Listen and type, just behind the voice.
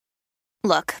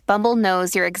Look, Bumble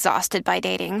knows you're exhausted by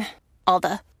dating. All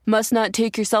the must not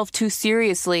take yourself too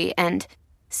seriously and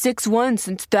 6'1"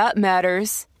 since that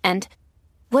matters. And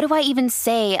what do I even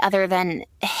say other than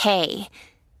hey?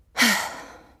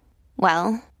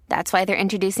 Well, that's why they're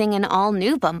introducing an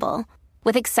all-new Bumble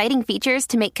with exciting features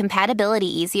to make compatibility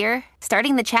easier,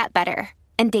 starting the chat better,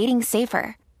 and dating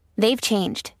safer. They've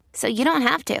changed, so you don't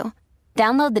have to.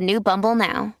 Download the new Bumble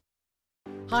now.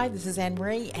 Hi, this is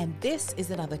Anne-Marie, and this is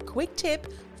another quick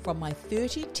tip from my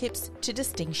 30 Tips to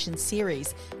Distinction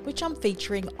series, which I'm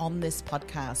featuring on this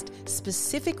podcast,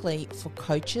 specifically for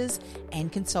coaches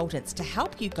and consultants to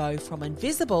help you go from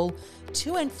invisible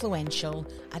to influential,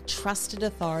 a trusted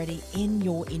authority in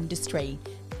your industry.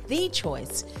 The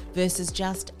choice versus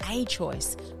just a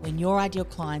choice when your ideal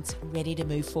client's ready to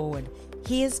move forward.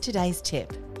 Here's today's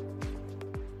tip.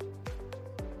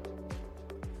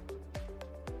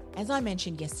 As I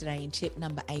mentioned yesterday in tip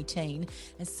number 18,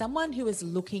 as someone who is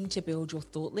looking to build your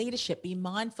thought leadership, be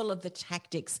mindful of the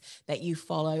tactics that you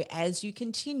follow as you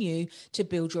continue to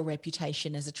build your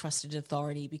reputation as a trusted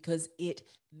authority, because it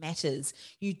matters.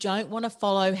 You don't want to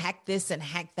follow hack this and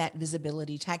hack that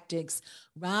visibility tactics.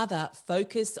 Rather,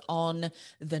 focus on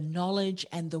the knowledge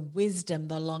and the wisdom,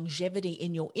 the longevity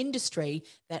in your industry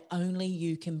that only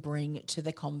you can bring to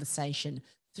the conversation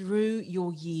through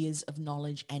your years of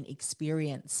knowledge and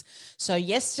experience. So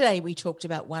yesterday we talked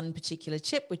about one particular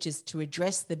tip, which is to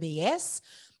address the BS.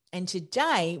 And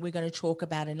today we're going to talk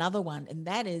about another one, and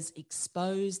that is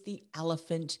expose the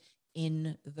elephant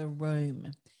in the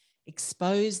room.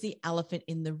 Expose the elephant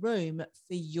in the room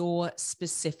for your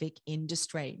specific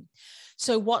industry.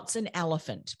 So what's an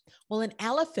elephant? Well, an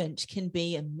elephant can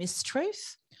be a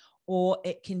mistruth, or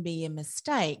it can be a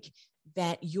mistake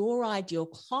that your ideal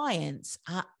clients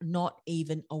are not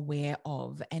even aware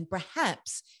of. And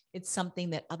perhaps it's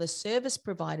something that other service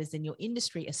providers in your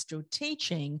industry are still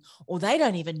teaching, or they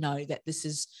don't even know that this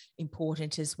is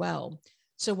important as well.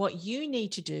 So what you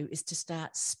need to do is to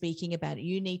start speaking about it.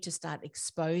 You need to start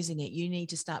exposing it. You need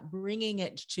to start bringing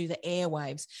it to the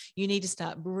airwaves. You need to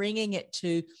start bringing it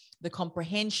to the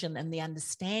comprehension and the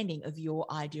understanding of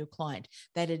your ideal client,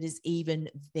 that it is even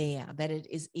there, that it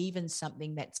is even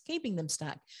something that's keeping them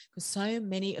stuck. Because so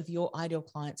many of your ideal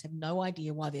clients have no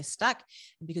idea why they're stuck,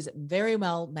 because it very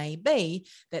well may be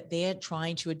that they're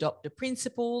trying to adopt a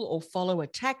principle or follow a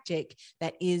tactic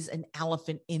that is an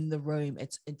elephant in the room.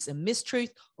 It's a mistruth,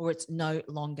 or it's no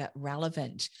longer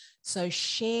relevant. So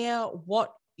share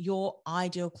what your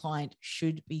ideal client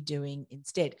should be doing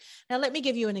instead. Now, let me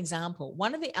give you an example.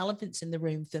 One of the elephants in the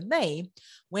room for me,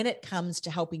 when it comes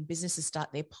to helping businesses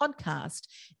start their podcast,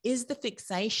 is the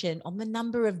fixation on the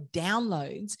number of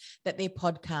downloads that their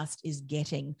podcast is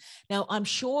getting. Now, I'm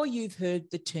sure you've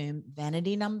heard the term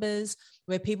vanity numbers,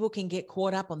 where people can get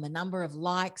caught up on the number of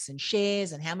likes and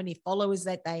shares and how many followers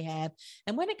that they have.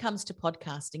 And when it comes to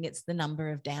podcasting, it's the number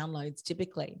of downloads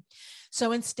typically.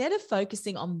 So instead of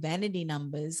focusing on vanity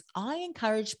numbers, I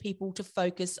encourage people to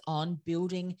focus on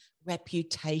building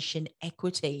reputation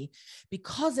equity,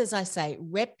 because, as I say,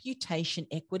 reputation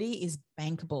equity is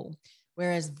bankable,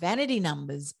 whereas vanity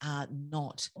numbers are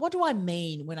not. What do I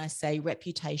mean when I say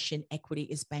reputation equity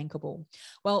is bankable?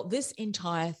 Well, this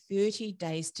entire 30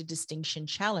 Days to Distinction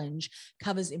challenge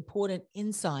covers important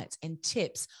insights and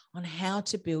tips on how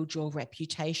to build your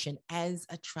reputation as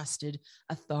a trusted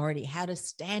authority, how to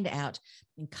stand out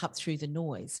and cut through the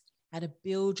noise, how to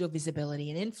build your visibility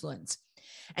and influence.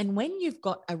 And when you've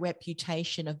got a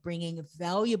reputation of bringing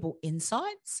valuable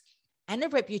insights and a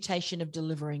reputation of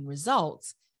delivering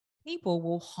results, people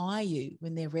will hire you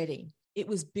when they're ready. It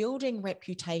was building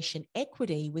reputation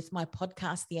equity with my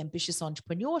podcast, The Ambitious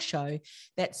Entrepreneur Show,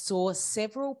 that saw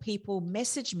several people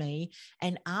message me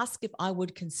and ask if I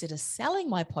would consider selling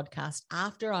my podcast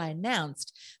after I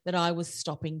announced that I was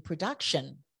stopping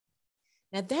production.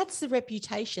 Now, that's the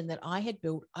reputation that I had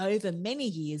built over many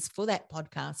years for that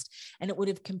podcast, and it would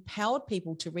have compelled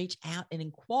people to reach out and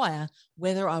inquire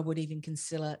whether I would even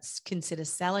consider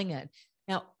selling it.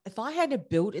 Now, if I had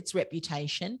built its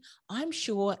reputation, I'm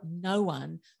sure no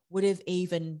one would have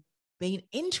even been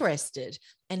interested,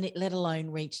 and let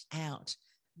alone reached out.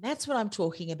 That's what I'm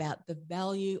talking about, the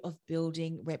value of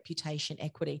building reputation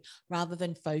equity rather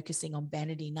than focusing on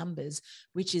vanity numbers,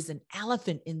 which is an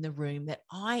elephant in the room that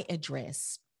I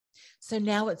address. So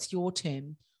now it's your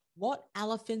turn. What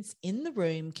elephants in the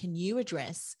room can you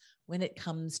address when it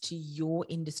comes to your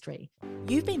industry?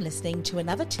 You've been listening to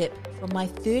another tip from my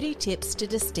 30 Tips to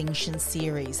Distinction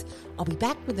series. I'll be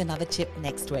back with another tip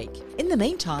next week. In the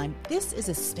meantime, this is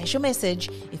a special message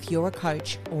if you're a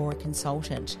coach or a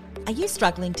consultant. Are you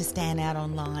struggling to stand out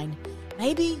online?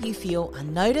 Maybe you feel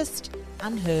unnoticed,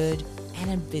 unheard,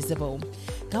 and invisible.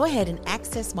 Go ahead and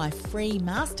access my free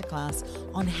masterclass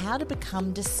on how to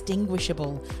become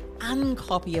distinguishable,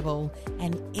 uncopyable,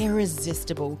 and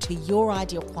irresistible to your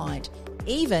ideal client,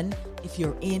 even if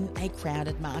you're in a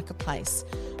crowded marketplace.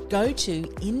 Go to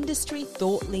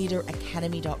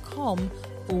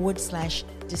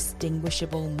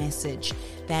industrythoughtleaderacademy.com/distinguishable message.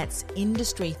 That's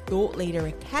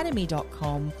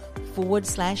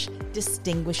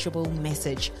industrythoughtleaderacademy.com/distinguishable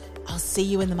message. I'll see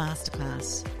you in the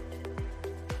masterclass.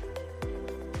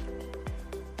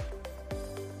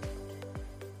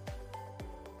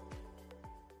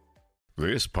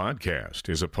 This podcast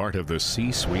is a part of the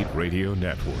C-Suite Radio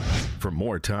Network. For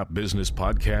more top business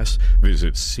podcasts,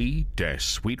 visit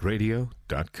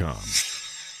c-suiteradio.com.